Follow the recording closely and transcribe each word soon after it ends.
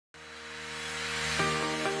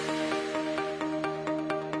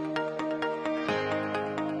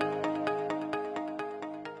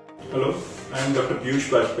Hello, I am Dr. Peush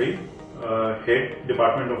Bajpai, Head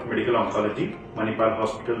Department of Medical Oncology, Manipal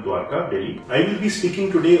Hospitals Delhi. I will be speaking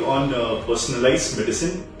today on personalized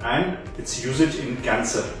medicine and its usage in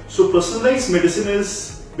cancer. So personalized medicine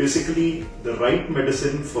is basically the right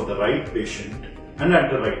medicine for the right patient and at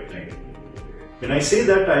the right time. When I say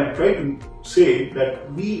that, I am trying to say that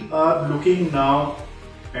we are looking now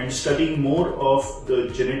and studying more of the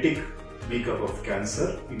genetic makeup of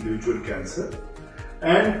cancer, individual cancer,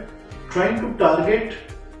 and trying to target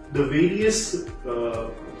the various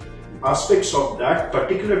aspects of that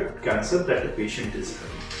particular cancer that the patient is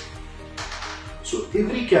having. So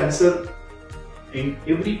every cancer in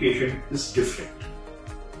every patient is different,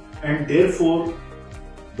 and therefore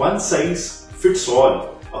one size fits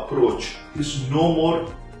all approach is no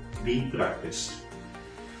more being practiced.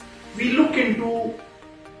 We look into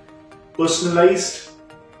personalized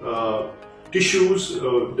tissues,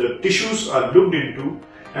 the tissues are looked into,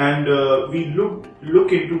 and we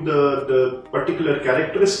look into the particular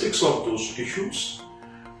characteristics of those tissues.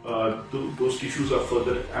 Those tissues are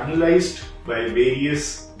further analyzed by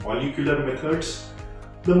various molecular methods.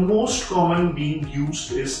 The most common being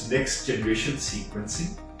used is next generation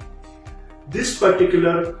sequencing. This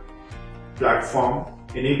particular platform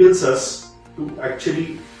enables us to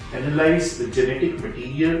actually analyze the genetic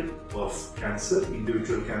material of cancer,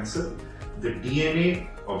 individual cancer, the DNA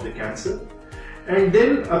of the cancer, and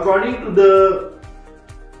then according to the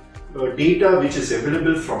data which is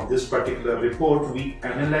available from this particular report, we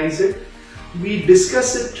analyze it, we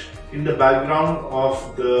discuss it in the background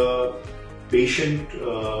of the patient,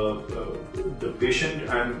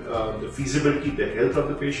 and the feasibility, the health of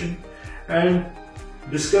the patient, and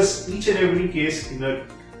discuss each and every case in a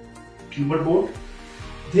tumor board.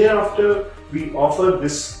 Thereafter, we offer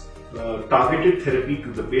this targeted therapy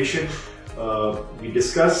to the patient. We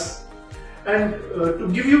discuss, and to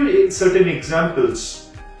give you certain examples,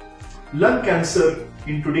 lung cancer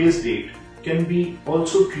in today's date can be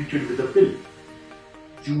also treated with a pill.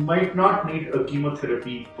 You might not need a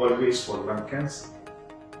chemotherapy always for lung cancer.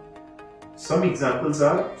 Some examples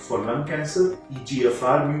are for lung cancer,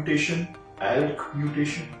 EGFR mutation, ALK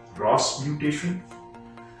mutation, ROS mutation.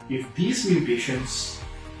 If these mutations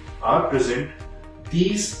are present,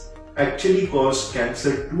 these actually cause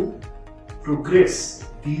cancer to progress.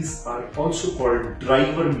 These are also called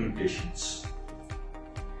driver mutations.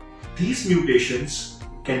 These mutations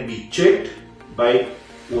can be checked by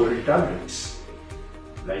oral tablets.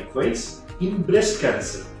 Likewise, in breast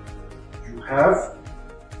cancer, you have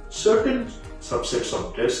certain subsets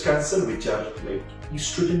of breast cancer which are like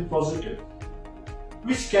estrogen positive,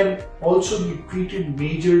 which can also be treated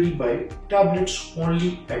majorly by tablets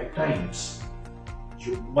only at times.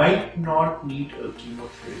 You might not need a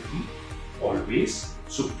chemotherapy always,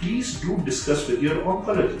 so please do discuss with your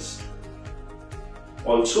oncologist.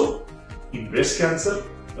 Also, in breast cancer,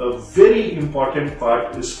 a very important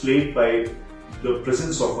part is played by the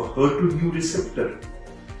presence of a HER2 receptor.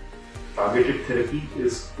 Targeted therapy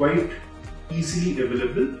is quite easily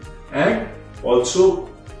available and also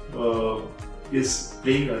is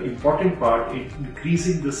playing an important part in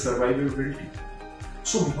increasing the survivability.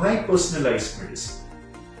 So why personalized medicine?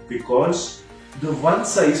 Because the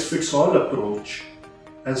one-size-fits-all approach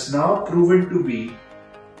has now proven to be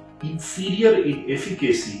inferior in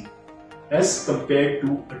efficacy as compared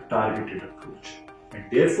to a targeted approach, and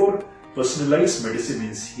therefore personalized medicine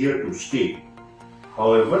is here to stay.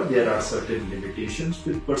 However, there are certain limitations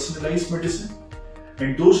with personalized medicine,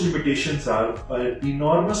 and those limitations are an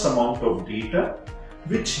enormous amount of data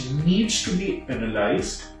which needs to be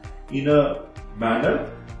analyzed in a manner,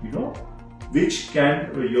 which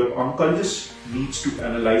your oncologist needs to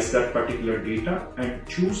analyze that particular data and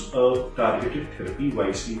choose a targeted therapy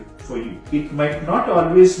wisely for you. It might not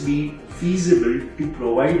always be feasible to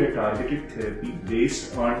provide a targeted therapy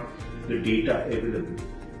based on the data available.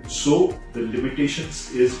 So the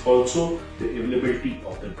limitations is also the availability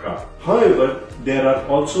of the drug. However, there are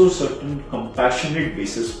also certain compassionate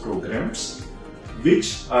basis programs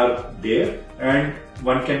which are there, and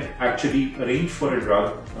one can actually arrange for a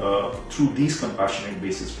drug through these compassionate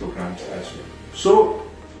basis programs as well. So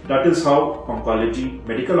that is how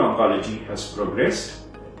medical oncology has progressed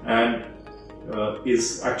and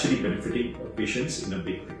is actually benefiting patients in a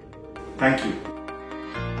big way. Thank you.